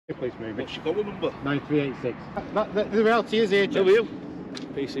Please move it. What's your collar number? 9386. The reality is here, Who are you?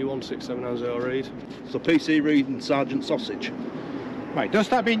 PC 16790 read. So PC Reed and Sargeant Sausage. Right, don't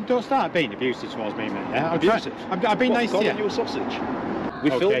start being abusive towards me, mate. Yeah? Abusive? I've been nice to you. Calling you a sausage?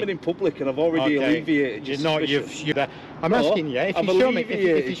 We're filming in public and I've already alleviated your suspicion. I'm asking you, if you show me,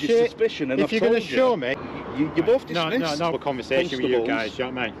 if you're suspicion, and if you're going to show me... You're both dismissed. No, a conversation with you guys, you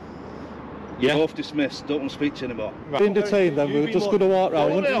know what I mean? You're both dismissed, don't want to speak to you anymore. Been detained then, we're just going to walk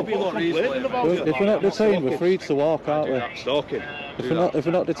round. If we're not detained, we're free to walk, aren't we? Stalking. If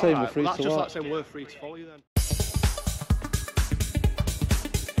we're not detained, we're free to walk. That's just like saying we're free to follow you then.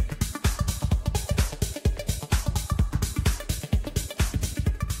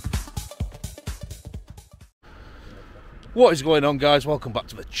 What is going on, guys? Welcome back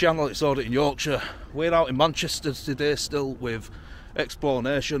to the channel. It's Audit in Yorkshire. We're out in Manchester today still with Explore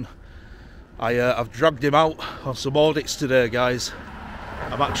Nation. I've dragged him out on some audits today, guys.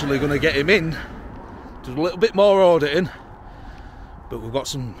 I'm actually going to get him in to a little bit more auditing, but we've got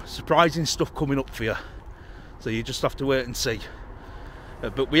some surprising stuff coming up for you, so you just have to wait and see.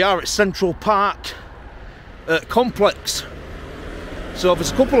 But we are at Central Park complex, so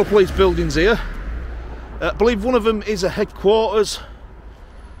there's a couple of police buildings here. I believe one of them is a headquarters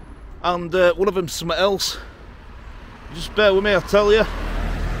and one of them's something else. Just bear with me, I'll tell you.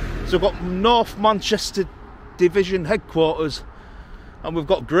 So we've got North Manchester Division headquarters and we've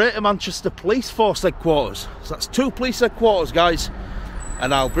got Greater Manchester Police Force headquarters. So that's two police headquarters, guys,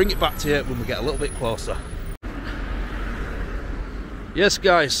 and I'll bring it back to you when we get a little bit closer. Yes,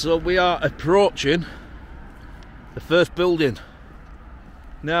 guys, so we are approaching the first building.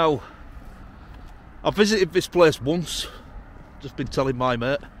 Now, I've visited this place once, just been telling my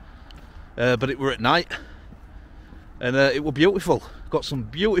mate, but it were at night, and it was beautiful. Got some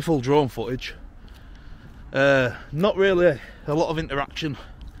beautiful drone footage. Not really a lot of interaction.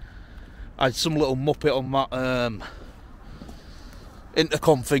 I had some little muppet on that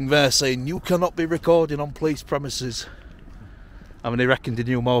intercom thing there saying, "You cannot be recording on police premises." I mean, he reckoned he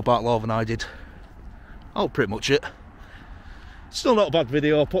knew more about law than I did. Oh, pretty much it. Still not a bad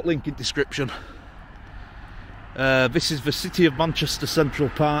video, I'll put link in description. This is the City of Manchester Central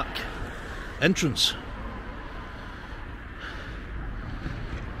Park entrance.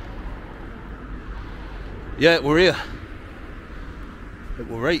 Yeah, we're here.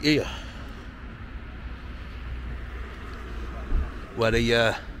 We're right here. Where he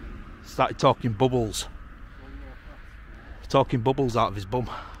started talking bubbles. Talking bubbles out of his bum.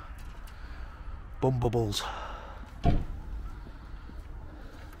 Bum bubbles.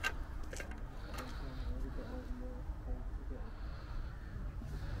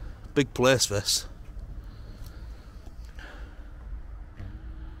 Big place, this.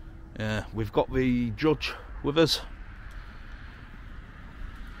 Yeah, we've got the judge with us,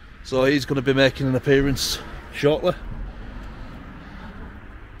 so he's going to be making an appearance shortly.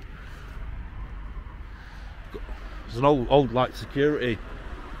 There's an old like security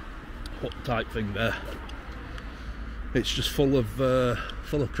hut type thing there. It's just full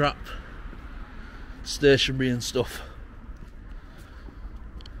of crap, stationery and stuff.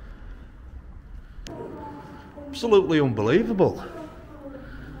 Absolutely unbelievable.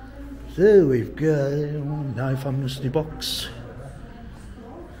 So we've got a knife amnesty box.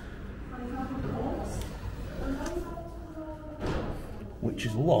 Which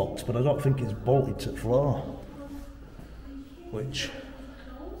is locked, but I don't think it's bolted to the floor. Which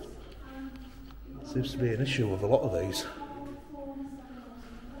seems to be an issue with a lot of these.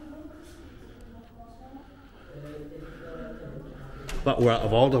 That were out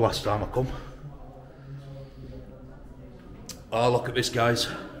of order last time I come. Oh, look at this, guys.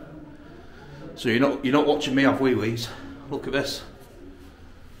 So you're not watching me have wee-wees. Look at this.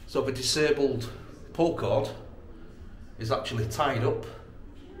 So the disabled pull cord is actually tied up.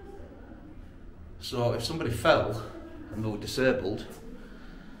 So if somebody fell and they were disabled,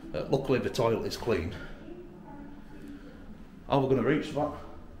 luckily the toilet is clean. How are we going to reach that?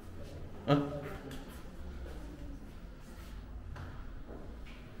 Huh?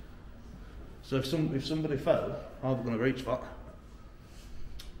 So if somebody fell, how are we going to reach that?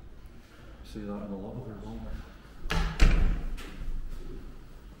 See that in a lot of them, won't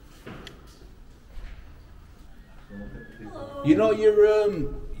we? You know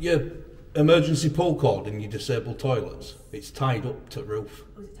your emergency pull cord in your disabled toilets? It's tied up to the roof.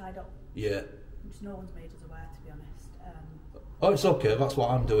 Was it tied up? Yeah. No one's made us aware, to be honest. Oh, it's okay. That's what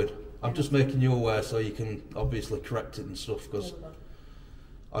I'm doing. I'm just making you aware so you can obviously correct it and stuff, because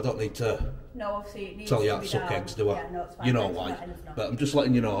I don't need to tell you how to suck eggs, do I? Yeah, no, it's fine. You know why. But I'm just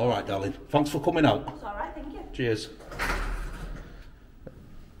letting you know. Alright, darling. Thanks for coming out. It's alright, thank you. Cheers.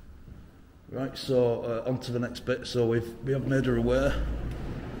 Right, so on to the next bit. So we have made her aware.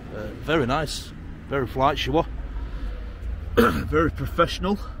 Very nice, very polite she was. Very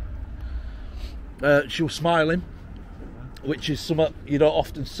professional. She was smiling, which is something you don't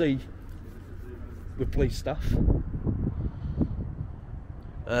often see with police staff.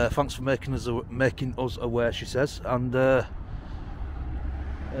 Thanks for making us aware, she says, and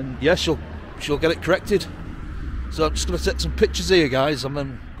yeah, she'll get it corrected. So I'm just going to take some pictures here, guys, and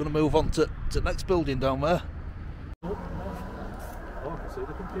then going to move on to the next building down there. Oh, I can see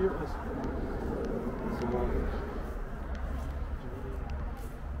the computers.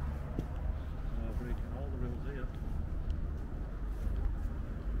 Breaking all the rules here.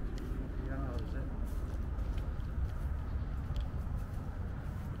 Yeah, is it?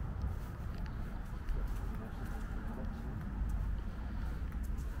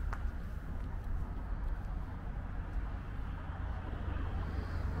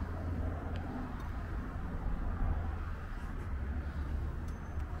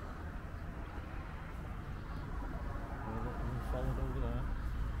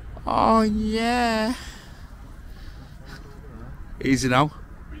 Oh yeah. Easy now.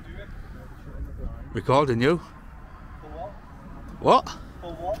 Recording you. What?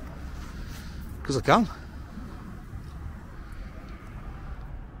 Because I can.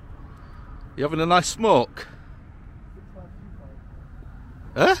 You having a nice smoke?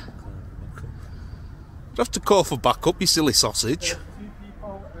 Eh? You have to call for backup, you silly sausage.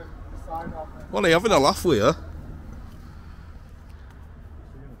 What are you having a laugh with you?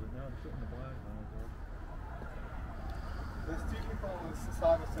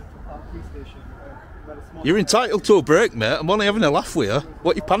 You're entitled to a break, mate. I'm only having a laugh with you.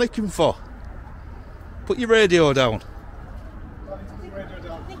 What are you panicking for? Put your radio down.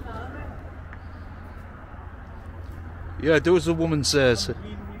 Yeah, do as the woman says.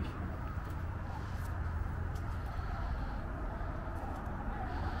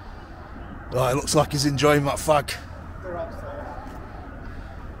 Oh, it looks like he's enjoying that fag.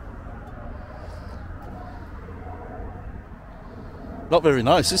 Not very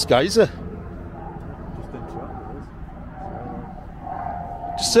nice, this guy, is he?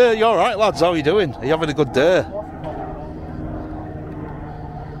 Just say, you alright, lads? How are you doing? Are you having a good day?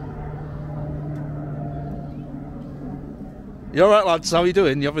 You alright, lads? How are you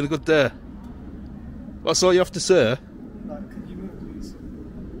doing? You having a good day? That's all you have to say? Can you move, please?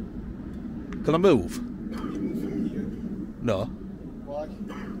 Can I move? Can you move from here? No. Why?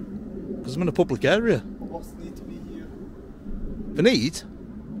 Because I'm in a public area. What's the need to be here? The need?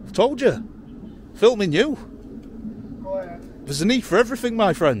 I've told you. Filming you. Go ahead. There's a need for everything,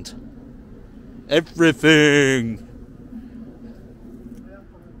 my friend. Everything.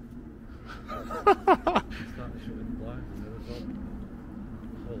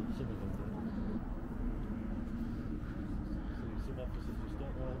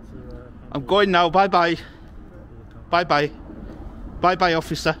 I'm going now. Bye bye. Bye bye. Bye bye,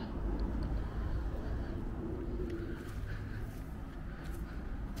 officer.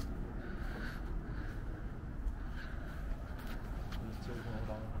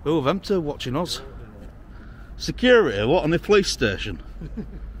 Oh, them two watching us. Security, what, on the police station?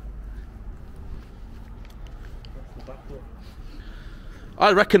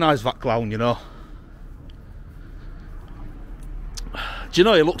 I recognise that clown, you know. Do you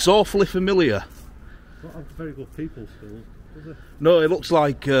know, he looks awfully familiar. Not have very good people skills, does it? No, it looks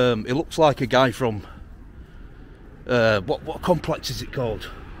like a guy from what complex is it called?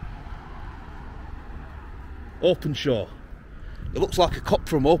 Openshaw. It looks like a cop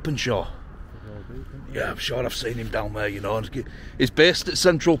from Openshaw. Yeah, I'm sure I've seen him down there, you know. He's based at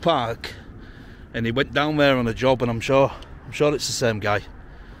Central Park, and he went down there on a job, and I'm sure it's the same guy.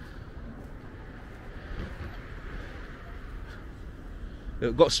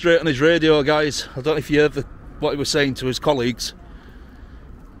 It got straight on his radio, guys. I don't know if you heard what he was saying to his colleagues,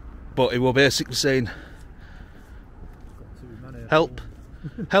 but he was basically saying, help,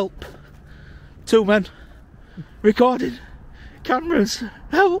 help, 2 men, recording, cameras,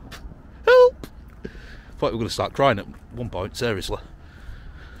 help, help. I thought we were going to start crying at one point, seriously.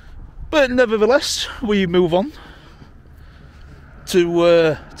 But nevertheless, we move on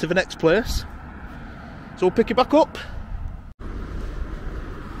to the next place. So we'll pick it back up.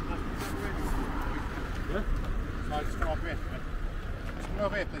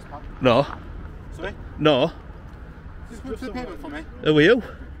 Over here, please, pal. No. Sorry? No. Just come to the pavement for me. Who are you?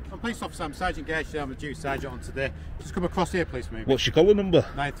 I'm police officer, I'm Sergeant Gage, I'm a duty sergeant on today. Just come across here, please, for me. What's your collar number?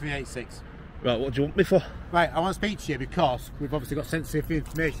 9386. Right, what do you want me for? Right, I want to speak to you because we've obviously got sensitive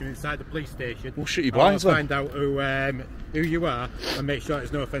information inside the police station. Well, shut your blinds then. Find out who you are and make sure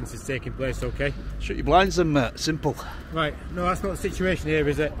there's no offences taking place, okay? Shut your blinds then, mate. Simple. Right, no, that's not the situation here,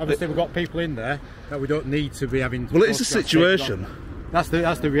 is it? Obviously, we've got people in there that we don't need to be having... Well, it is a situation. That's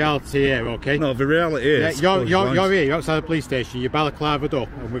the reality here, okay? No, the reality is... Yeah, you're here, you're outside the police station, you're balaclavaed up,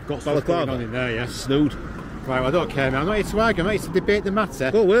 and we've got stuff going on in there, yeah? Snood. Right, well, I don't care, man. I'm not here to argue, I'm not here to debate the matter.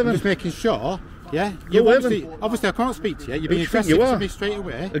 Go away, man. I'm just making sure, yeah? Obviously, I can't speak to you. You're being aggressive to me straight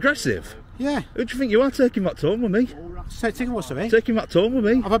away. Aggressive? Yeah. Who do you think you are taking that tone with me? Taking what, sorry? Taking that tone with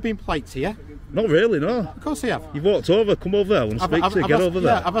me? Have I been polite to you? Not really, no. Of course I have. You've walked over, come over there, I want to speak to you, get over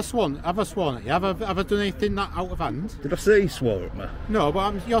there. Yeah, have I sworn at you? Have I done anything that out of hand? Did I say you swore at me? No,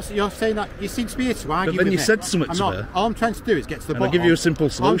 but you're saying that you seem to be here to argue But then with you me. said something to me. All I'm trying to do is get to the bottom. I'll give you a simple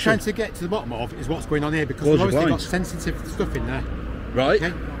solution. All I'm trying to get to the bottom of is what's going on here, because Close we've your obviously blinds. got sensitive stuff in there. Right.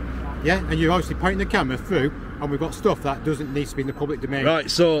 Okay? Yeah, and you're obviously pointing the camera through, and we've got stuff that doesn't need to be in the public domain.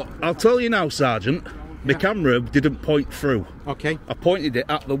 Right, so I'll tell you now, Sergeant. My camera didn't point through. Okay. I pointed it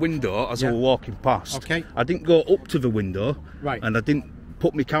at the window as I was walking past. Okay. I didn't go up to the window. Right. And I didn't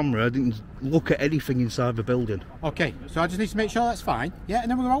put my camera, I didn't look at anything inside the building. Okay, so I just need to make sure that's fine. Yeah, and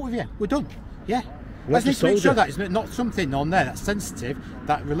then we're out with you. We're done. Yeah. Well, I just need to make sure that it's not something on there that's sensitive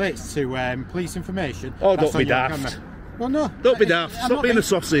that relates to police information. Oh, that's don't be on your daft. camera. Well, no. Don't be daft. Stop being a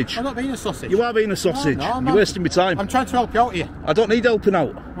sausage. I'm not being a sausage. You are being a sausage. No, You're wasting my time. I'm trying to help you out here. I don't need helping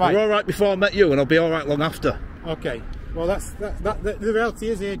out. Right. You're alright before I met you, and I'll be alright long after. Okay. Well, the reality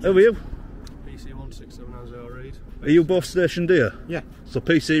is here. Who are you? PC 16790 read. Are you both stationed here? Yeah. So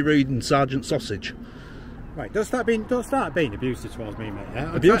PC Reed and Sargeant Sausage. Right. Don't start being abusive towards me, mate.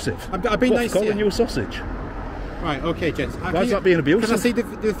 Yeah? Abusive? I've been nice to calling you. you a sausage? Right. Okay, gents. Why is that being abusive? Can I see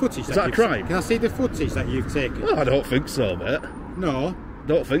the footage? Is that a crime? Can I see the footage that you've taken? Well, I don't think so, mate. No.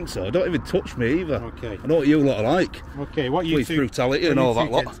 Don't think so. Don't even touch me either. Okay. I know what you lot are like. Okay. What you Police two? brutality and all that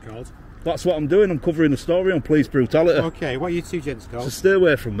lot. Called? That's what I'm doing. I'm covering a story on police brutality. Okay. What are you two gents called? So stay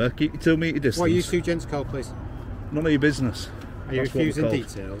away from me. Keep your 2 metre distance. What are you two gents called, please? None of your business. Are you That's what we're refusing called.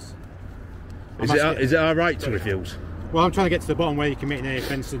 details? Is it our right to refuse? Well, I'm trying to get to the bottom where you're committing any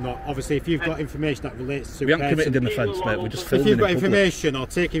offence or not. Obviously, if you've got information that relates to... We haven't committed an offence, mate. We're just If filming you've got in public. information or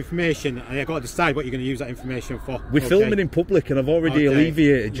take information, and you've got to decide what you're going to use that information for. We're filming in public, and I've already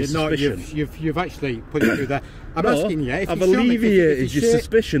alleviated your suspicion. You've actually put it through there. I'm asking you, if I've you show me... alleviated your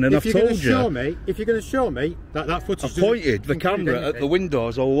suspicion, and I've told you. If you're going to show me that footage... I pointed the camera at the window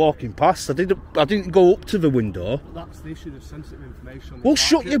as I was walking past. I didn't go up to the window. That's the issue of sensitive information. Well,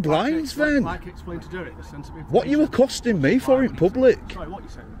 shut your blinds then. Like explain to do it, the sensitive information. What are you accosting me for in public? Sorry, what are you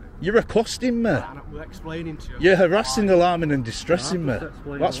saying? You're accosting me. And we're explaining to you. You're harassing, alarming and distressing me.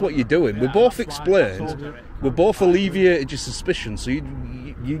 That's what you're doing. We both explained. We both alleviated your suspicion, so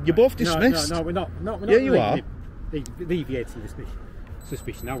you're both dismissed. No, we're not. Yeah, you are. Alleviating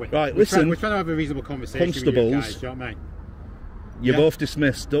suspicion, are we? Right, listen. We're trying to have a reasonable conversation Constables. with you guys, do you know what I mean? You're both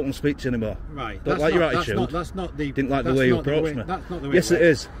dismissed. Don't want to speak to you anymore. Right. Don't like your attitude. That's not the... Didn't like the way you approached me. That's not the way Yes, it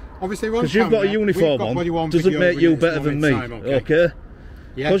is. Obviously, Because you've got a uniform on, doesn't make you better than me. Okay?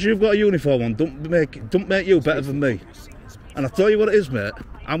 Because you've got a uniform on, don't make you better than me. And I tell you what it is, mate.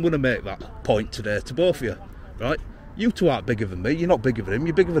 I'm going to make that point today to both of you. Right? You two aren't bigger than me. You're not bigger than him.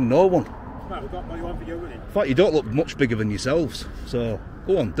 You're bigger than no one. Right, we've got what you want for your winning. In fact, you don't look much bigger than yourselves. So,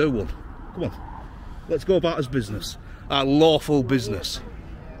 go on, do one. Come on. Let's go about as business. Our lawful business.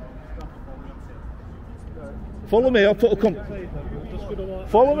 Follow me, I'll put a complaint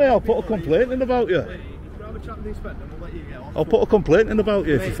in about you. I'll put a complaint in about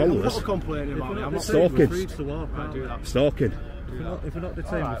you if you follow us. Stalking. Stalking. If we're not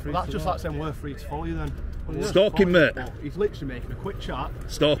detained, we're free. That's just like saying we're free to follow you then. Stalking, mate. He's literally making a quick chat.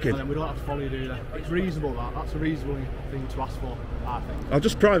 Stalking. And then we don't have to follow you, do that. It's reasonable, that. That's a reasonable thing to ask for, I think. I'll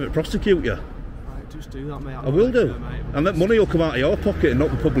just private prosecute you. Right, just do that, mate. I will do. And that money will come out of your pocket and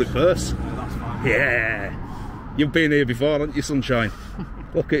not the public purse. Yeah, that's fine. Yeah. You've been here before, haven't you, sunshine?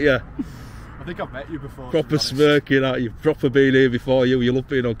 Look at you. I think I've met you before. Proper smirking at you. Proper been here before you. You love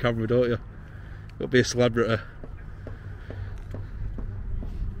being on camera, don't you? Got to be a celebrity.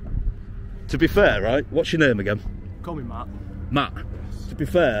 To be fair, right? What's your name again? Call me Matt. Matt. To be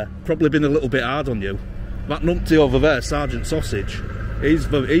fair, probably been a little bit hard on you. That numpty over there, Sargeant Sausage,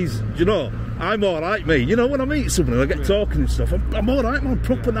 he's you know, I'm alright, me. You know, when I meet someone and I get talking and stuff, I'm alright, man.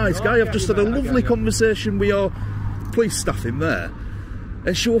 Proper nice guy. I've just had a lovely conversation with your police staff in there.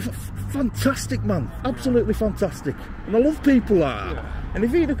 And she was fantastic, man. Absolutely fantastic. And I love people like that. And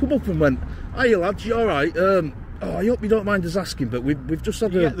if he'd have come up and went, "Hey lads, you alright? Oh, I hope you don't mind us asking, but we've just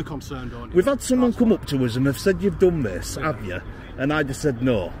had you get the concern, don't you? We've had someone come up to us and they've said, "You've done this, have you?" And I just said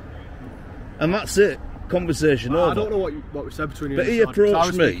no. and that's it. Conversation over. I don't know what we said between you. But and he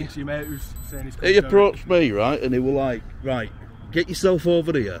approached me. To your mate who's saying he's he approached me, right, and he were like, right, get yourself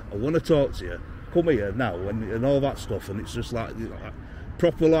over here. I want to talk to you. Come here now, and all that stuff. And it's just like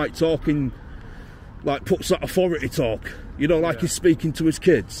proper, like talking, like puts that authority talk. You know, like he's speaking to his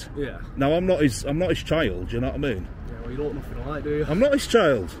kids. Yeah. Now I'm not his child. You know what I mean? Yeah. Well, you don't know nothing like, do you? I'm not his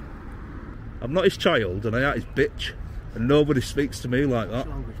child. I'm not his child, and I ain't his bitch. And nobody speaks to me like that.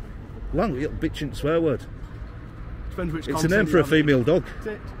 Language, bitch ain't a swear word. Depends which it's a name for a female dog.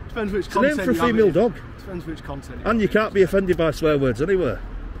 Depends which it's a name for a female dog. Depends which content. And you can't be offended by swear words anywhere.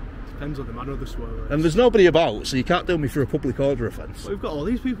 Depends on the man of the swear words. And there's nobody about, so you can't do me for a public order offence. Well, we've got all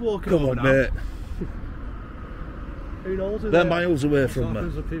these people walking Come over on, now. mate. Who knows? They're miles away from me.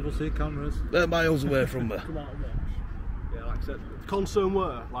 When people see cameras. They're miles away from me. Come out and watch. Yeah, like I said, concern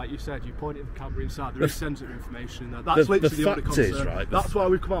were, like you said, you pointed the camera inside. There is sensitive information in there. That's literally the only concern. Is, right, that's why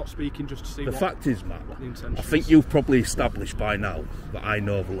we've come out speaking, just to see the what fact is, Matt, the intention I think you've probably established by now that I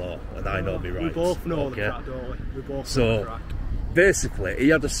know the law and I know my rights. We both know the crack, don't we? We both know the crack. Basically, he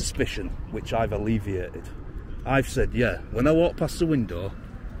had a suspicion, which I've alleviated. I've said, yeah, when I walked past the window,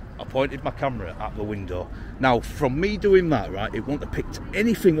 I pointed my camera at the window. Now, from me doing that, right, it wouldn't have picked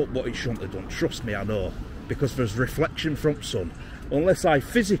anything up what it shouldn't have done. Trust me, I know. Because there's reflection from sun. Unless I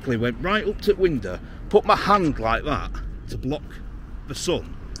physically went right up to the window, put my hand like that to block the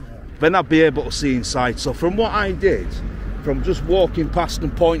sun, then I'd be able to see inside. So from what I did, from just walking past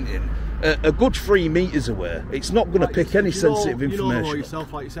and pointing, a good 3 metres away, it's not going to pick any sensitive information. You know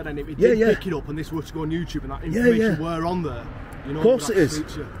yourself, like you said, and if it did pick it up and this were to go on YouTube and that information were on there, you know, of course it is.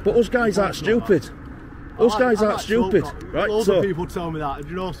 But us guys aren't stupid. Us guys aren't stupid, right? Loads of people tell me that. Do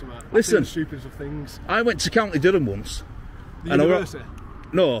you know something? Listen, the stupidest of things. I went to County Durham once. The university?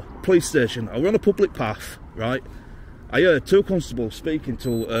 No, police station. I were on a public path, right? I heard 2 constables speaking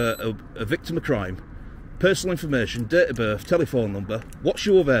to a victim of crime. Personal information, date of birth, telephone number, what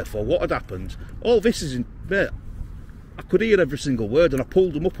you were there for, what had happened. All this is in there. I could hear every single word and I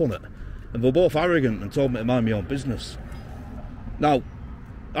pulled them up on it. And they were both arrogant and told me to mind my own business. Now,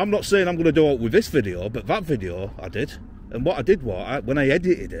 I'm not saying I'm going to do it with this video, but that video I did. And what I did was, when I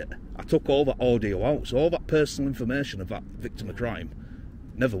edited it, I took all that audio out. So all that personal information of that victim of crime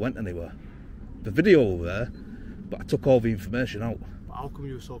never went anywhere. The video was there, but I took all the information out. But how come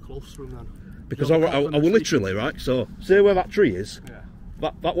you were so close to him then? Because I were literally, right, so say where that tree is,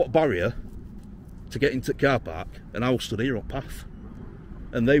 that what barrier to get into the car park, and I was stood here on path.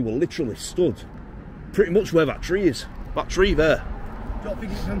 And they were literally stood pretty much where that tree is. That tree there. Do you not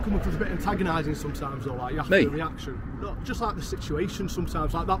think it can come across a bit antagonising sometimes, or like you have to do a reaction? Not just like the situation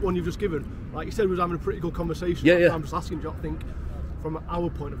sometimes, like that one you've just given. Like you said, we was having a pretty good conversation. I'm just asking, do you not think, from our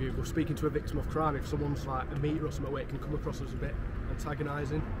point of view, we're speaking to a victim of crime, if someone's like a meter or something away, it can come across as a bit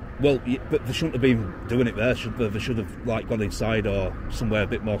antagonising? Well, but they shouldn't have been doing it there, should they? They should have like gone inside or somewhere a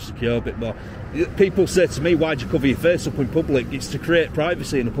bit more secure, a bit more. People say to me, why'd you cover your face up in public? It's to create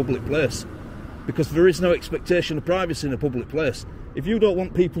privacy in a public place. Because there is no expectation of privacy in a public place. If you don't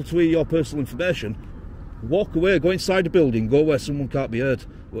want people to hear your personal information, walk away, go inside the building, go where someone can't be heard,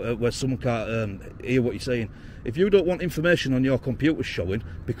 where someone can't hear what you're saying. If you don't want information on your computer showing,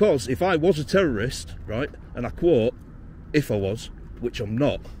 because if I was a terrorist, right, and I quote, if I was, which I'm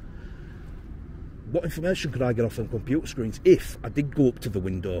not, what information could I get off on computer screens if I did go up to the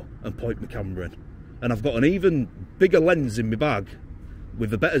window and point my camera in? And I've got an even bigger lens in my bag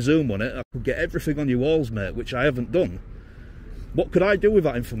with a better zoom on it. I could get everything on your walls, mate, which I haven't done. What could I do with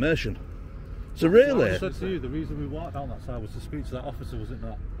that information? So really, I said to you, the reason we walked down that side was to speak to that officer, wasn't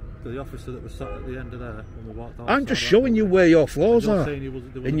that? The officer that was sat at the end of there when we walked down. I'm just showing you where your flaws are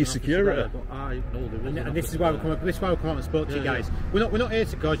in your security. There, but I know there wasn't. And this is why we come up. This is why we come up and spoke to you guys. We're not here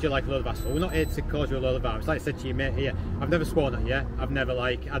to cause you like a load of hassle. We're not here to cause you a load of harm. Like I said to you, mate, here, I've never sworn at you. I've never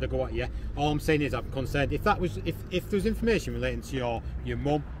like had a go at you. All I'm saying is I'm concerned. If there's information relating to your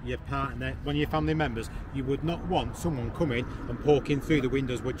mum, your partner, one of your family members, you would not want someone coming and poking through the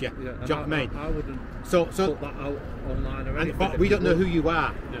windows, would you? Yeah, do you know what I mean? I wouldn't put that out online or anything. But we don't know who you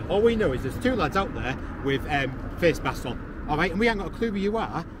are. Yeah. All we know is there's 2 lads out there with face masks on, all right, and we ain't got a clue who you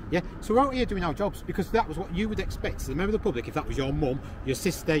are, yeah. So we're out here doing our jobs because that was what you would expect as a member of the public if that was your mum, your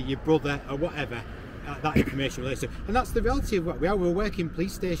sister, your brother, or whatever that information relates to. And that's the reality of what we are. We're working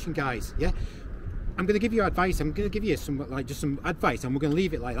police station guys, yeah. I'm going to give you advice. I'm going to give you some advice, and we're going to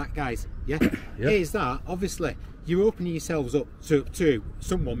leave it like that, guys. Yeah. Here's that. Obviously, you're opening yourselves up to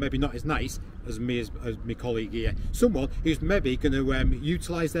someone maybe not as nice as me, as my colleague here. Someone who's maybe going to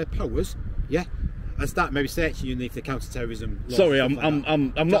utilise their powers, yeah, and start maybe searching you underneath the counter-terrorism law. Sorry,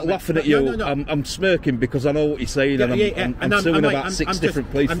 I'm not laughing at you. No. I'm smirking because I know what you're saying, and I'm suing about six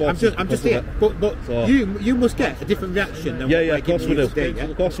different police forces. I'm just here, but so. you must get a different reaction than yeah, of course we do.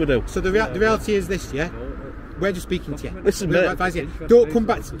 Of course we do. So the reality is this, yeah. We're just speaking to you. Listen, mate, don't come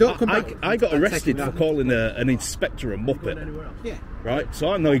back. Don't come back. I got arrested for calling an inspector a muppet. Yeah. Right, so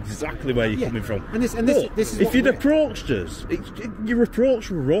I know exactly where you're coming from. And this is if you'd approached us, your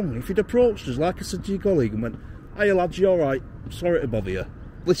approach were wrong. If you'd approached us, like I said to your colleague, and went, "Hey lads, you all right? Sorry to bother you.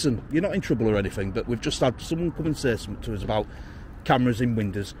 Listen, you're not in trouble or anything, but we've just had someone come and say something to us about cameras in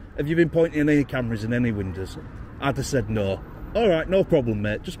windows. Have you been pointing any cameras in any windows?" I'd have said no. All right, no problem,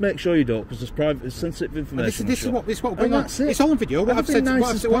 mate. Just make sure you don't, because there's private, sensitive information. This is what we're bringing on. It's all on video. What I've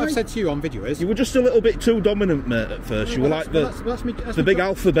said to you on video is... You were just a little bit too dominant, mate, at first. You were like the big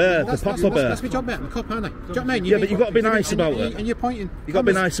alpha bear, the papa bear. That's my job, mate. I'm a cop, aren't I? Do you know what I mean? Yeah, but you've got to be nice about it. And you're pointing... You've got to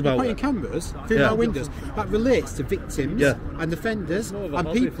be nice about it. You're pointing cameras through our windows that relates to victims and offenders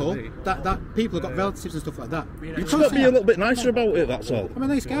and people that people have got relatives and stuff like that. You've just got to be a little bit nicer about it, that's all. I'm a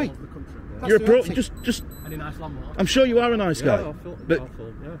nice guy. Your approach, just. I'm sure you are a nice guy, but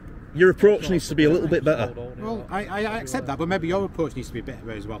your approach needs to be a little bit better. Well, I accept that, but maybe your approach needs to be better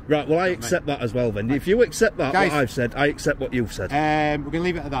as well. Right. Well, I accept that as well. Then, if you accept that, guys, what I've said, I accept what you've said. We're going to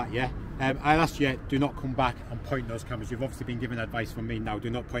leave it at that. Yeah. I asked you, do not come back and point those cameras. You've obviously been given advice from me now. Do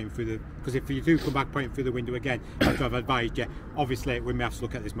not point through the... Because if you do come back pointing through the window again, after I've advised you, obviously we may have to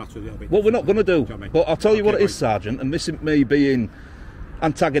look at this matter a little bit. What we're not going to do, but I'll tell you what it is, Sergeant, and this isn't me being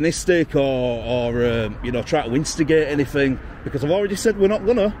antagonistic or you know, try to instigate anything, because I've already said we're not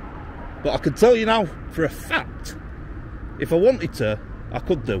gonna. But I can tell you now for a fact, if I wanted to, I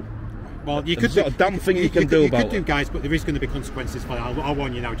could do. Well, you could do. There's not a damn thing you can do about it. You could do, guys, but there is going to be consequences for that. I'll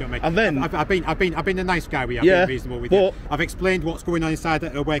warn you now. Do you know what I mean? And then I've been a nice guy with you. I've been reasonable with you. I've explained what's going on inside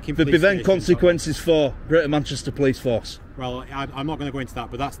a working police station. There'd be then consequences for Greater Manchester Police Force. Well, I'm not going to go into that,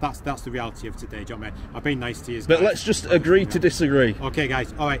 but that's the reality of today, do you know what I mean? I've been nice to you. But let's just agree to disagree. Okay,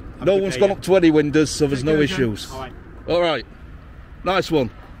 guys. All right. No one's gone up to any windows, so there's no issues. All right. All right. Nice one.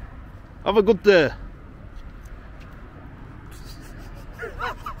 Have a good day.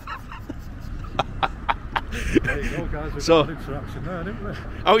 There you go, guys. We've So, got an interaction there, didn't we?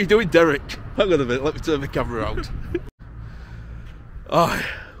 How are you doing, Derek? Hang on a minute, let me turn the camera around. Oh,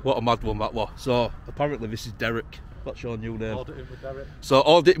 what a mad one that was. So, apparently this is Derek. That's your new name. Auditing with Derek. So,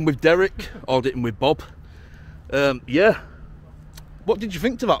 auditing with Derek, auditing with Bob. Yeah. What did you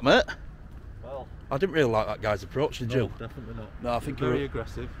think to that, mate? Well, I didn't really like that guy's approach, did you? Definitely not. No, I think very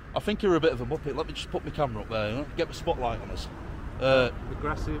aggressive. I think you're a bit of a muppet. Let me just put my camera up there, you know? Get the spotlight on us.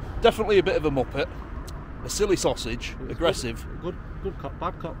 Aggressive. Definitely a bit of a muppet. A silly sausage. Aggressive. Good cop,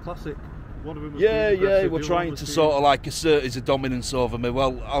 bad cop, classic. One of them was we're trying to sort of like assert his dominance over me.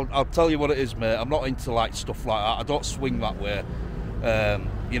 Well, I'll tell you what it is, mate. I'm not into like stuff like that. I don't swing that way.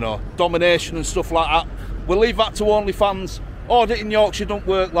 You know, domination and stuff like that. We'll leave that to OnlyFans. Auditing Yorkshire don't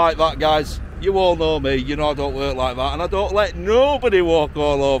work like that, guys. You all know me. You know I don't work like that, and I don't let nobody walk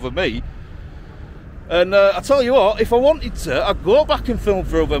all over me. And I tell you what, if I wanted to, I'd go back and film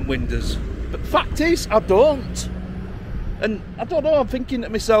through them windows. But the fact is, I don't. And I don't know, I'm thinking to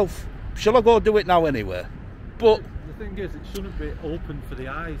myself, shall I go do it now anyway? But the thing is, it shouldn't be open for the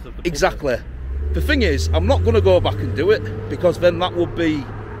eyes of the public. Exactly. The thing is, I'm not going to go back and do it, because then that would be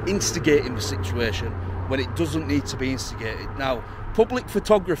instigating the situation when it doesn't need to be instigated. Now, public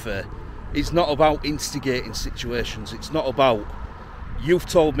photography is not about instigating situations. It's not about, you've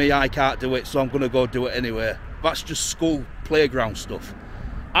told me I can't do it, so I'm going to go do it anyway. That's just school playground stuff.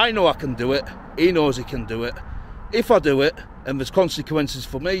 I know I can do it, he knows he can do it. If I do it, and there's consequences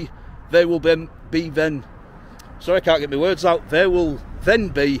for me, there will then be sorry, I can't get my words out, there will then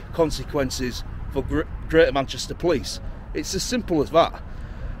be consequences for Greater Manchester Police. It's as simple as that.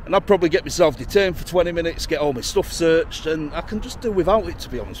 And I'd probably get myself detained for 20 minutes, get all my stuff searched, and I can just do without it, to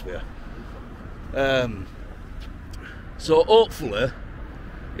be honest with you. So hopefully,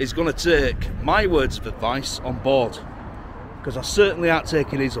 he's going to take my words of advice on board, because I certainly aren't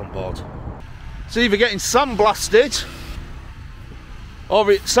taking his on board. It's either getting sandblasted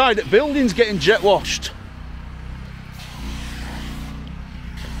or inside at buildings getting jet washed.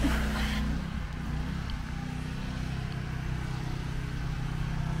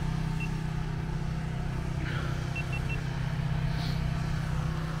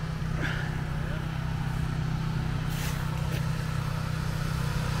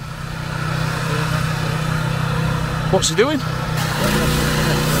 What's he doing?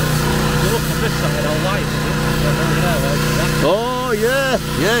 Oh yeah,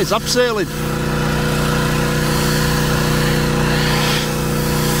 he's abseiling.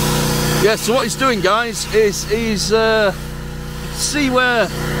 Yeah, so what he's doing, guys, is he's see where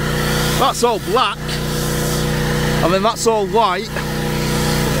that's all black and then that's all white.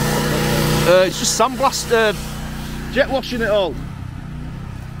 It's just sandblast, jet washing it all.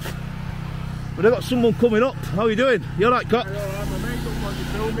 But I've got someone coming up. How are you doing? You alright, Cop?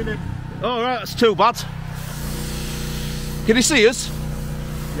 Alright, that's too bad. Can you see us?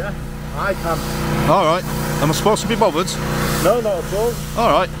 Yeah, I can. Alright. Am I supposed to be bothered? No, not at all.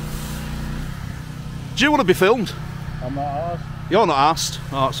 Alright. Do you want to be filmed? I'm not asked. You're not asked?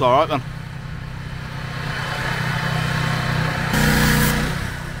 Oh, that's alright then.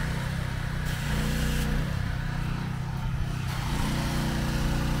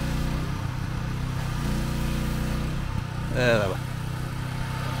 There we are.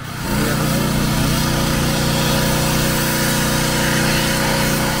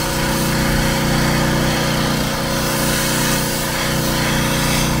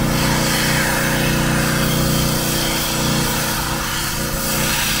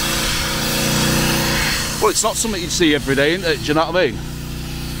 Well, it's not something you'd see every day, isn't it? Do you know what I mean?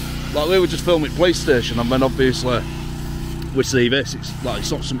 Like, we were just filming PlayStation, and then obviously we see this. It's like,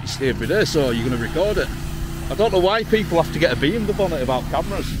 it's not something you see every day, so you're going to record it. I don't know why people have to get a bee in the bonnet about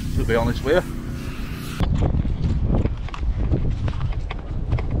cameras, to be honest with you.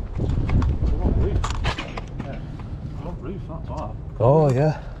 Oh,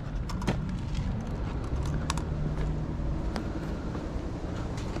 yeah.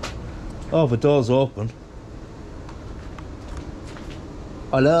 Oh, the door's open.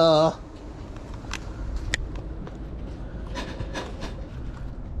 Hello.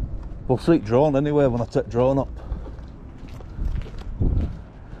 We'll see drone anyway when I take drone up.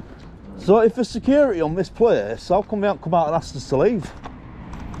 So if there's security on this place, how come they haven't come out and asked us to leave?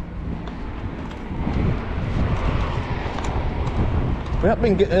 We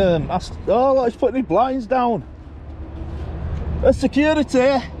haven't been asked. Oh, look, he's putting his blinds down. There's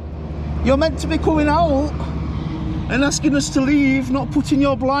security. You're meant to be coming out and asking us to leave, not putting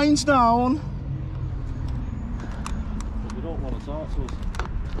your blinds down. But we don't want to talk to us.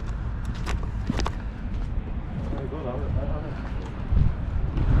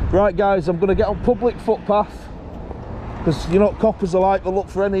 Right, guys, I'm going to get on public footpath because you know what coppers are like, they look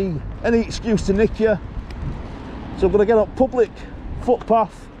for any excuse to nick you. So I'm going to get on public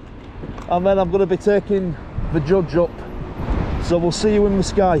footpath and then I'm going to be taking the judge up. So we'll see you in the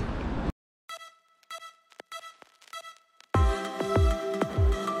sky.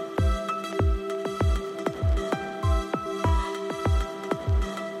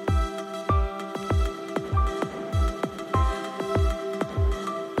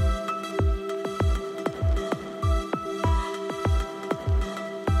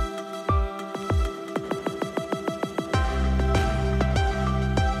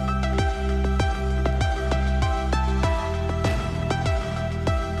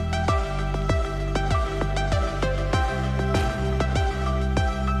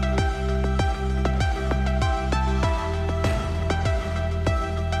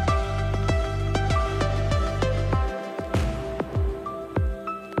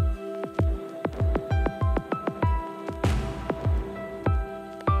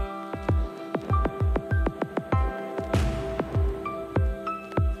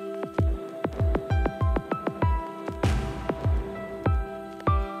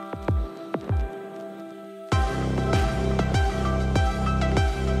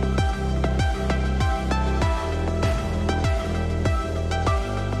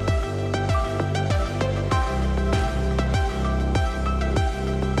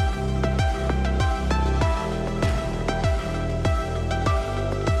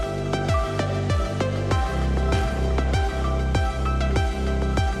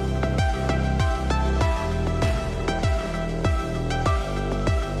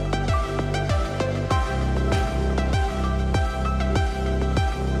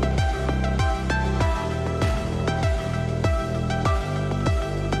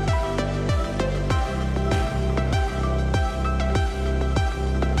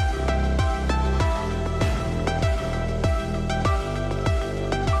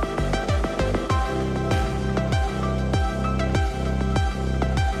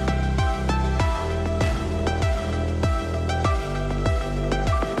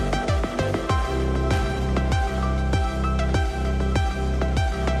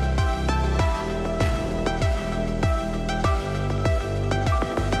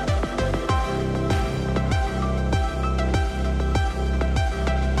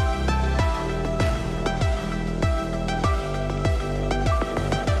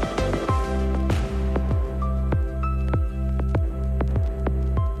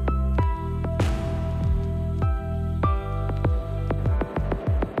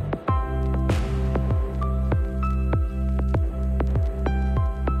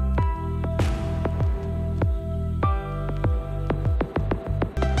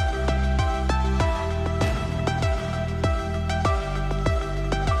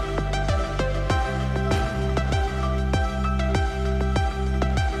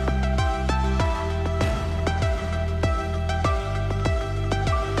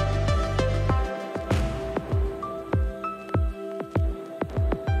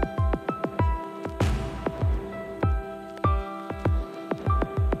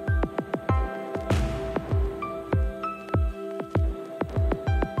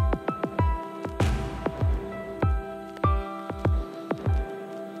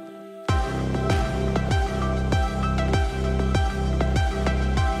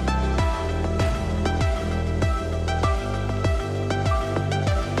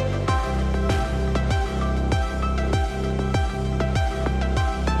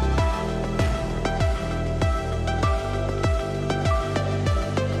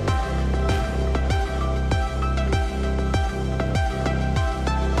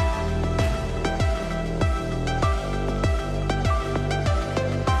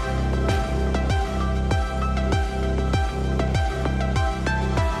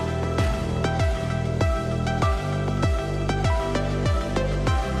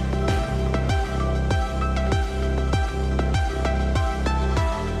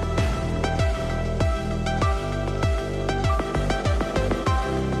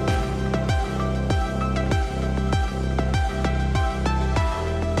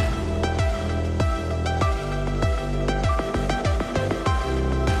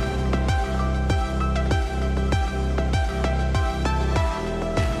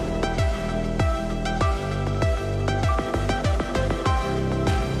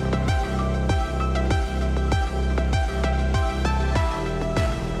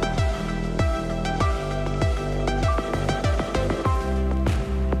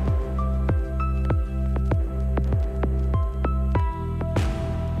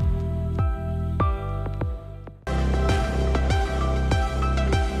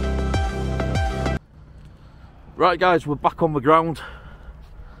 Right guys, we're back on the ground.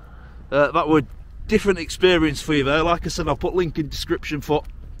 That was a different experience for you there. Like I said, I'll put link in description for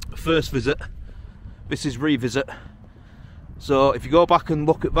first visit. This is revisit. So if you go back and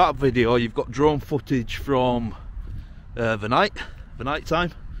look at that video, you've got drone footage from the night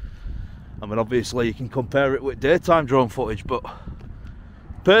time. I mean, obviously you can compare it with daytime drone footage, but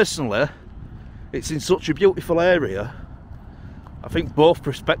personally, it's in such a beautiful area. I think both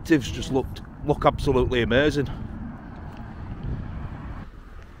perspectives just look absolutely amazing.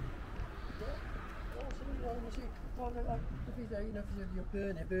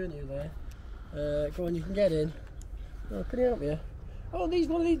 Go on, you can get in. Oh, can you help me? Oh, these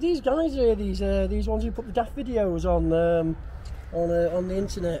guys here, these ones who put the daft videos on the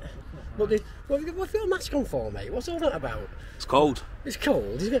internet. What have you got a mask on for, mate? What's all that about? It's cold. It's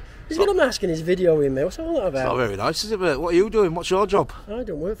cold. He's got a mask and his video in there. What's all that about? It's not very nice, is it, mate? What are you doing? What's your job? I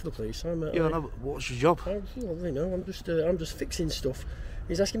don't work for the police. What's your job? I don't know. I'm just fixing stuff.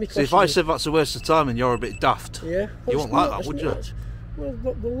 He's asking me questions. See, if I said that's a waste of time and you're a bit daft, yeah, you won't like that, would you?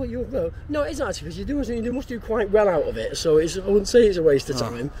 Well, no, it's actually because you must do quite well out of it. So I wouldn't say it's a waste of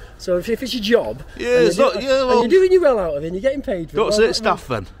time. So if it's your job, and you're doing you well out of it, and you're getting paid for it. Don't say it's daft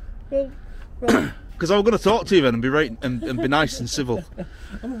then. Well, because I'm going to talk to you then and be right and be nice and civil.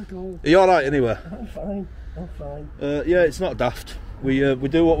 Oh my God. Are you all right anyway? I'm fine. Yeah, it's not daft. We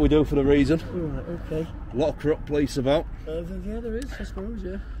do what we do for the reason. Right, okay. A lot of corrupt police about. Yeah, there is, I suppose,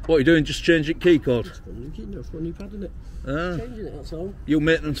 yeah. What are you doing? Just changing key code? Just put a new pad in it. Changing it, that's all. You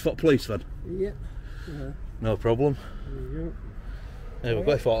maintenance for police then? Yeah. No problem. There you go. There we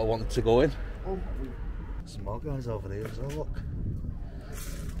go. I thought I wanted to go in. Some more guys over here as well, look.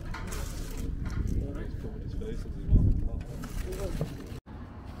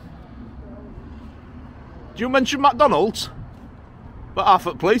 Did you mention McDonald's? But half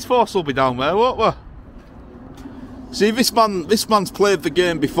at police force will be down there, won't we? See, this man's played the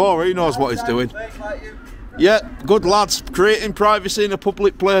game before. He knows what he's doing. Yeah, good lads. Creating privacy in a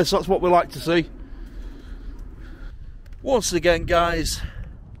public place, that's what we like to see. Once again, guys,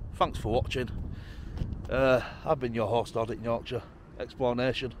 thanks for watching. I've been your host, Audit in Yorkshire, Explore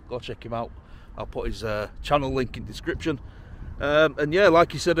Nation. Go check him out. I'll put his channel link in description. And yeah,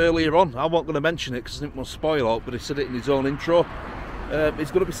 like he said earlier on, I wasn't going to mention it because I didn't want to spoil it, but he said it in his own intro.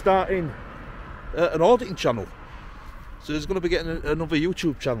 He's going to be starting an auditing channel. So he's going to be getting another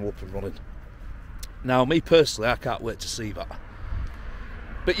YouTube channel up and running. Now, me personally, I can't wait to see that.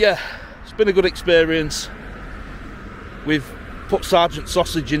 But yeah, it's been a good experience. We've put Sergeant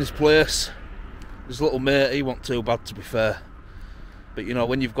Sausage in his place. His little mate, he wasn't too bad to be fair. But you know,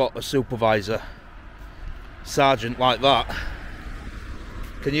 when you've got a supervisor, sergeant like that,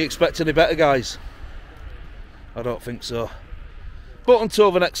 can you expect any better, guys? I don't think so. But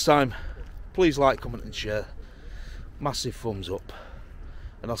until the next time, please like, comment and share. Massive thumbs up.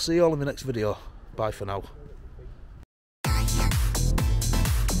 And I'll see you all in the next video. Bye for now.